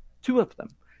letter, 2 of them,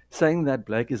 saying that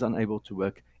Blake is unable to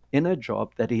work in a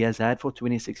job that he has had for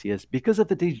 26 years because of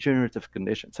the degenerative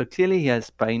condition. So clearly he has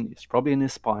pain, it's probably in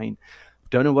his spine,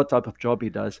 don't know what type of job he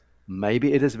does,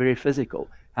 maybe it is very physical.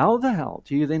 How the hell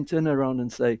do you then turn around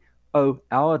and say, oh,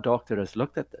 our doctor has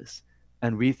looked at this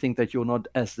and we think that you're not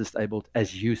as disabled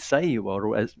as you say you are,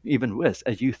 or as even worse,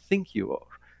 as you think you are.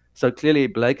 So clearly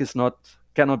Blake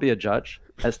cannot be a judge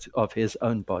of his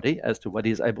own body as to what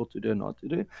he's able to do and not to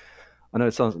do. I know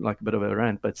it sounds like a bit of a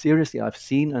rant, but seriously, I've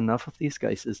seen enough of these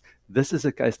cases. This is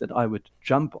a case that I would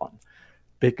jump on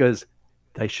because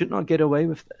they should not get away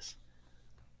with this.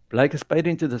 Blake has paid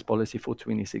into this policy for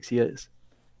 26 years.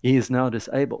 He is now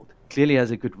disabled. Clearly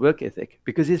has a good work ethic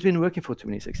because he's been working for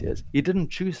 26 years. He didn't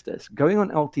choose this. Going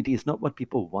on LTD is not what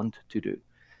people want to do.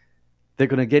 they're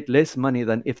going to get less money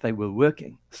than if they were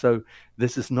working. So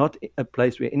this is not a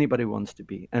place where anybody wants to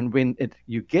be. And when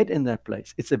you get in that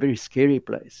place, it's a very scary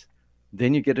place.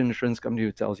 Then you get an insurance company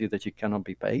who tells you that you cannot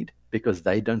be paid because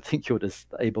they don't think you're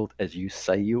disabled as you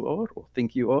say you are or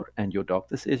think you are, and your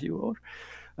doctor says you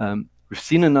are. We've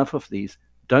seen enough of these.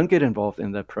 Don't get involved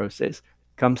in that process.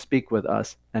 Come speak with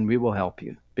us and we will help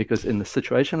you. Because in a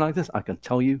situation like this, I can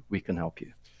tell you we can help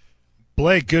you.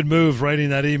 Blake, good move writing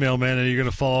that email, man. And you're going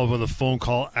to follow up with a phone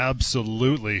call?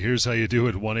 Absolutely. Here's how you do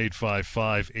it.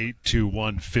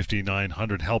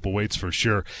 1-855-821-5900. Help awaits for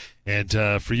sure. And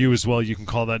for you as well, you can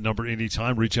call that number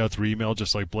anytime. Reach out through email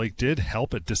just like Blake did,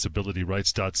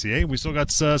 help@disabilityrights.ca. We still got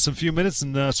some few minutes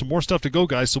and some more stuff to go,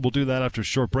 guys, so we'll do that after a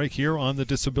short break here on the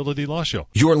Disability Law Show.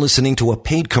 You're listening to a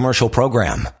paid commercial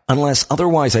program. Unless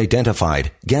otherwise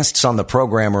identified, guests on the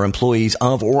program are employees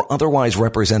of or otherwise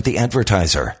represent the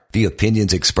advertiser. The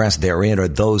opinions expressed therein are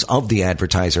those of the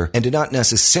advertiser and do not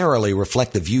necessarily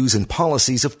reflect the views and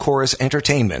policies of Chorus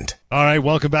Entertainment. All right,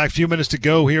 welcome back. A few minutes to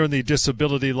go here on the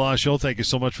Disability Law Show. Thank you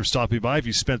so much for stopping by. If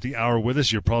you spent the hour with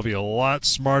us, you're probably a lot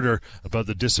smarter about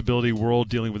the disability world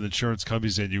dealing with insurance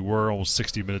companies than you were almost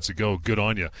 60 minutes ago. Good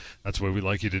on you. That's what we'd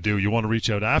like you to do. You want to reach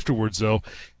out afterwards, though,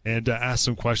 and ask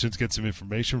some questions, get some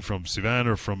information from Sivan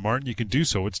or from Martin. You can do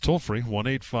so. It's toll-free,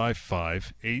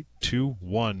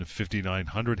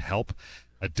 1-855-821-5900.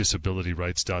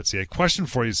 help@disabilityrights.ca. Question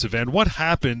for you, Sivan. What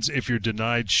happens if you're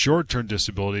denied short-term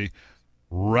disability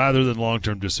rather than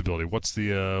long-term disability? What's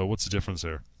the difference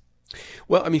there?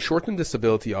 Well, I mean, short-term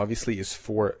disability obviously is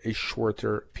for a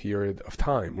shorter period of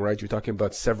time, right? You're talking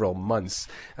about several months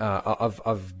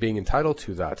of being entitled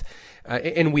to that.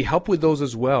 And we help with those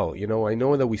as well. You know, I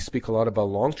know that we speak a lot about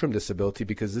long-term disability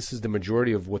because this is the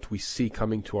majority of what we see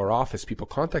coming to our office, people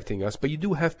contacting us. But you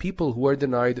do have people who are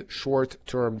denied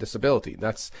short-term disability.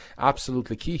 That's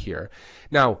absolutely key here.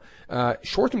 Now,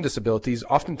 short-term disability is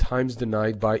oftentimes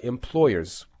denied by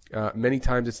employers. Many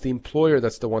times it's the employer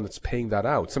that's the one that's paying that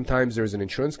out. Sometimes there's an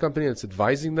insurance company that's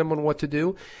advising them on what to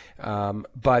do.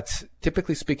 But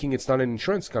typically speaking, it's not an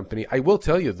insurance company. I will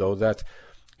tell you, though, that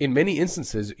in many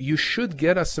instances, you should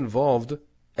get us involved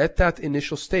at that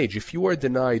initial stage. If you are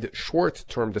denied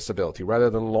short-term disability rather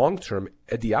than long-term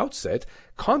at the outset,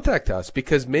 contact us,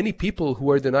 because many people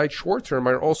who are denied short-term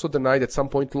are also denied at some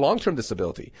point long-term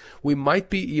disability. We might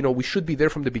be, we should be there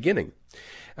from the beginning.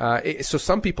 So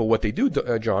some people, what they do,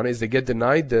 John, is they get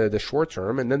denied the short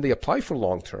term and then they apply for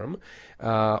long term,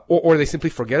 or they simply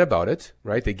forget about it,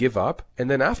 right? They give up,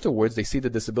 and then afterwards they see the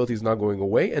disability is not going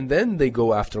away, and then they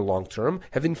go after long term,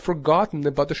 having forgotten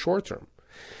about the short term.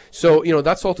 So,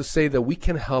 that's all to say that we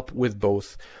can help with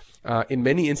both. In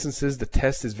many instances, the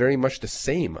test is very much the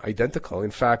same, identical. In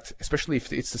fact, especially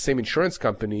if it's the same insurance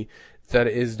company that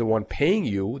is the one paying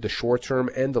you the short term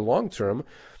and the long term,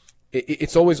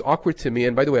 it's always awkward to me.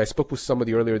 And by the way, I spoke with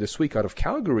somebody earlier this week out of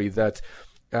Calgary that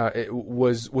it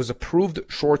was approved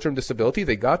short-term disability.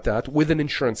 They got that with an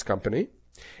insurance company.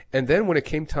 And then when it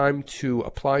came time to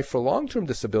apply for long-term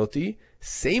disability,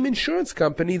 same insurance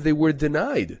company, they were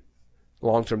denied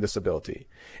long-term disability.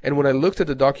 And when I looked at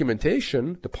the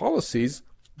documentation, the policies,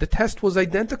 the test was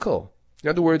identical. In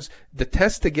other words, the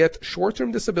test to get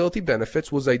short-term disability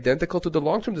benefits was identical to the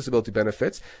long-term disability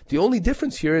benefits. The only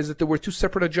difference here is that there were two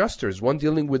separate adjusters, one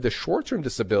dealing with the short-term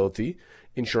disability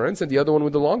insurance and the other one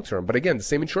with the long-term. But again, the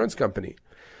same insurance company.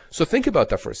 So think about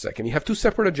that for a second. You have two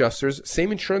separate adjusters,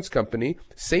 same insurance company,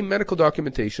 same medical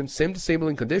documentation, same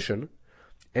disabling condition,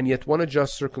 and yet one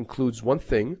adjuster concludes one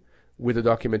thing with the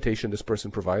documentation this person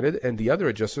provided, and the other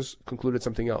adjusters concluded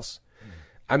something else.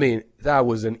 I mean, that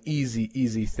was an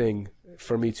easy thing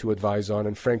for me to advise on,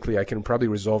 and frankly, I can probably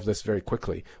resolve this very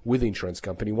quickly with the insurance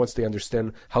company once they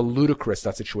understand how ludicrous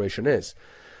that situation is.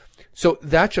 So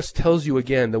that just tells you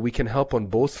again that we can help on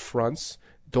both fronts.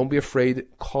 Don't be afraid.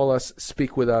 Call us,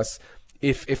 speak with us.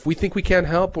 If we think we can't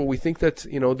help, or we think that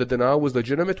the denial was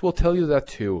legitimate, we'll tell you that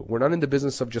too. We're not in the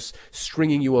business of just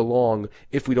stringing you along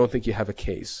if we don't think you have a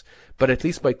case. But at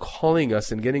least by calling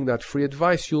us and getting that free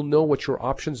advice, you'll know what your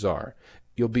options are.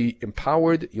 You'll be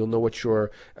empowered. You'll know what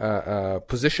your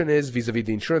position is vis-a-vis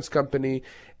the insurance company,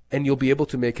 and you'll be able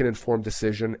to make an informed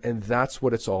decision. And that's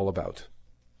what it's all about.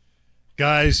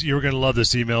 Guys, you're going to love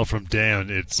this email from Dan.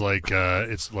 It's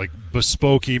like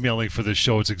bespoke emailing for this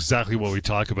show. It's exactly what we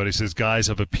talk about. He says, guys,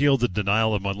 I've appealed the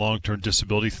denial of my long-term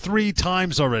disability 3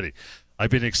 times already. I've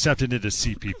been accepted into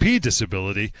CPP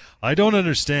disability. I don't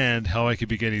understand how I could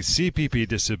be getting CPP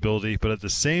disability, but at the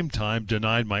same time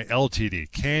denied my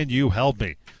LTD. Can you help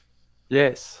me?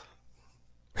 Yes.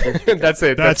 That's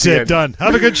it. That's it. Done.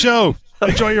 Have a good show.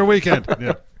 Enjoy your weekend.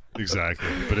 Yeah, exactly.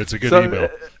 But it's a good email.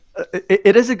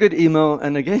 It is a good email,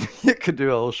 and again, you could do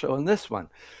a whole show on this one.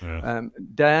 Yeah.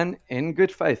 Dan, in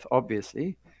good faith,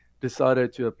 obviously,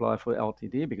 decided to apply for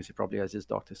LTD because he probably has his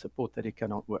doctor's support that he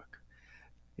cannot work.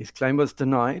 His claim was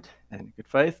denied, and in good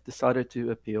faith, decided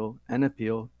to appeal and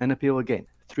appeal and appeal again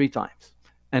 3 times.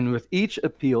 And with each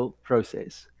appeal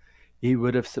process, he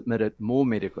would have submitted more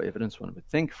medical evidence, one would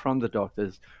think, from the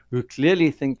doctors who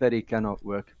clearly think that he cannot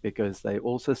work because they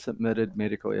also submitted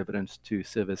medical evidence to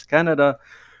Service Canada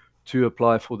to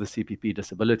apply for the CPP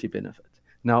disability benefit.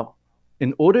 Now,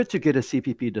 in order to get a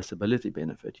CPP disability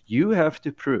benefit, you have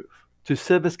to prove to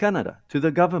Service Canada, to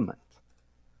the government,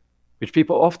 which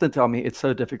people often tell me it's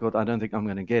so difficult, I don't think I'm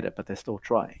going to get it, but they're still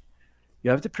trying.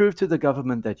 You have to prove to the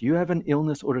government that you have an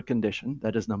illness or a condition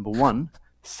that is, number 1,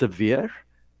 severe,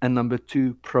 and number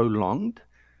 2, prolonged,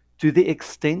 to the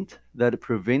extent that it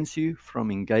prevents you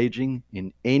from engaging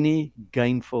in any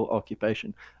gainful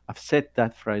occupation. I've said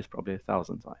that phrase probably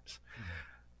 1,000 times.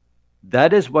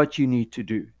 That is what you need to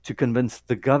do to convince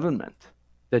the government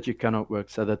that you cannot work,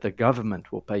 so that the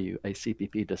government will pay you a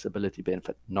CPP disability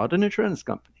benefit, not an insurance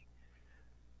company.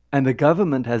 And the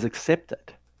government has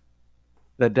accepted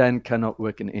that Dan cannot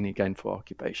work in any gainful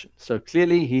occupation. So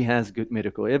clearly he has good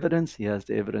medical evidence. He has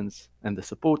the evidence and the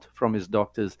support from his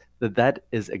doctors that that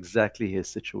is exactly his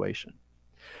situation.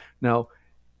 Now,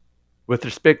 with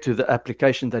respect to the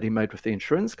application that he made with the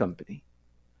insurance company,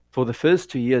 for the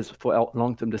first 2 years for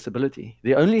long-term disability,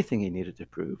 the only thing he needed to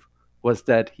prove was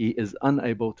that he is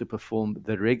unable to perform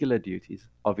the regular duties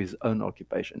of his own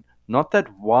occupation. Not that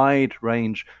wide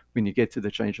range when you get to the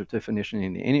change of definition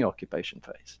in any occupation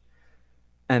phase.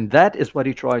 And that is what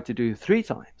he tried to do 3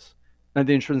 times. And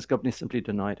the insurance company simply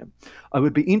denied him. I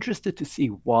would be interested to see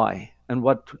why and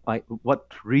what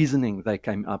reasoning they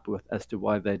came up with as to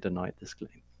why they denied this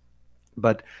claim.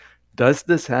 But does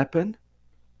this happen?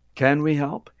 Can we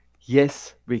help?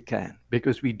 Yes, we can,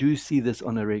 because we do see this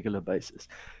on a regular basis.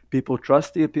 People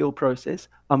trust the appeal process.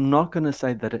 I'm not going to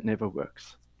say that it never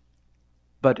works.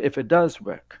 But if it does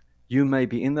work, you may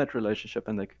be in that relationship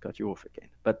and they could cut you off again.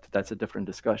 But that's a different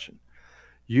discussion.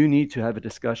 You need to have a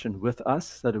discussion with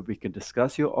us so that we can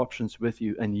discuss your options with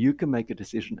you, and you can make a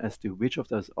decision as to which of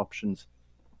those options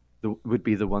would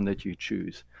be the one that you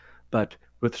choose. But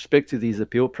with respect to these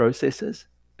appeal processes,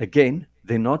 again,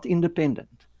 they're not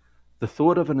independent. The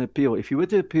thought of an appeal, if you were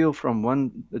to appeal from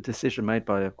one decision made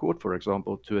by a court, for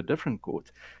example, to a different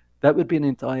court, that would be an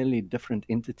entirely different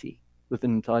entity with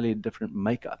an entirely different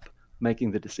makeup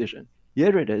making the decision.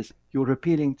 Here it is, you're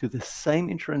appealing to the same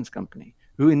insurance company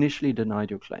who initially denied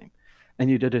your claim,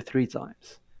 and you did it 3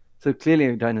 times. So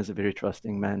clearly Dan is a very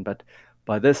trusting man, but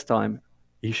by this time,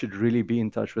 he should really be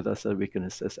in touch with us so we can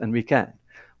assist, and we can.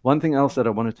 One thing else that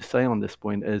I wanted to say on this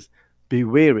point is, be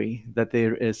wary that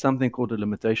there is something called a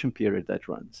limitation period that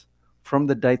runs from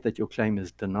the date that your claim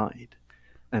is denied.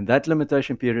 And that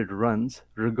limitation period runs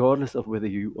regardless of whether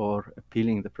you are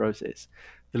appealing the process.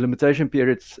 The limitation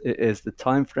period is the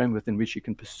time frame within which you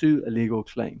can pursue a legal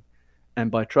claim. And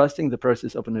by trusting the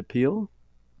process of an appeal,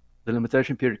 the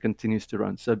limitation period continues to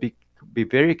run. So be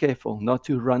very careful not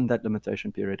to run that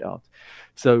limitation period out.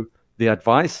 So the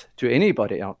advice to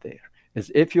anybody out there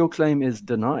is, if your claim is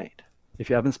denied, if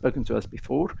you haven't spoken to us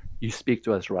before, you speak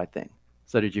to us right then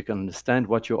so that you can understand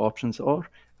what your options are,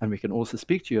 and we can also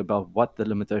speak to you about what the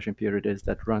limitation period is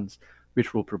that runs,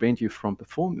 which will prevent you from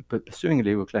pursuing a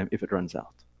legal claim if it runs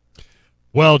out.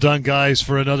 Well done, guys,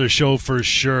 for another show for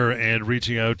sure. And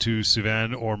reaching out to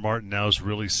Sivan or Martin now is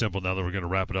really simple now that we're going to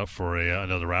wrap it up for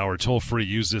another hour. Toll free,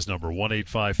 use this number,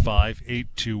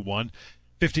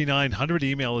 1-855-821-5900.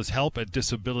 Email is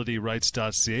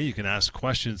help@disabilityrights.ca. You can ask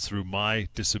questions through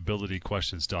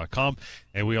mydisabilityquestions.com.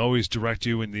 And we always direct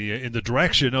you in the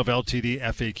direction of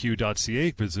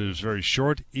ltdfaq.ca, because it's very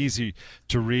short, easy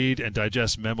to read and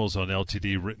digest memos on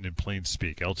LTD written in plain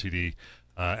speak.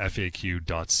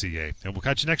 FAQ.ca. And we'll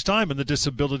catch you next time on the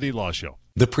Disability Law Show.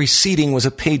 The preceding was a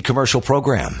paid commercial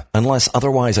program. Unless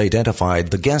otherwise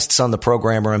identified, the guests on the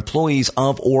program are employees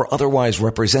of or otherwise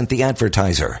represent the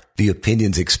advertiser. The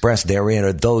opinions expressed therein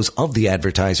are those of the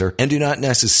advertiser and do not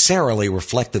necessarily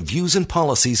reflect the views and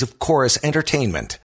policies of Chorus Entertainment.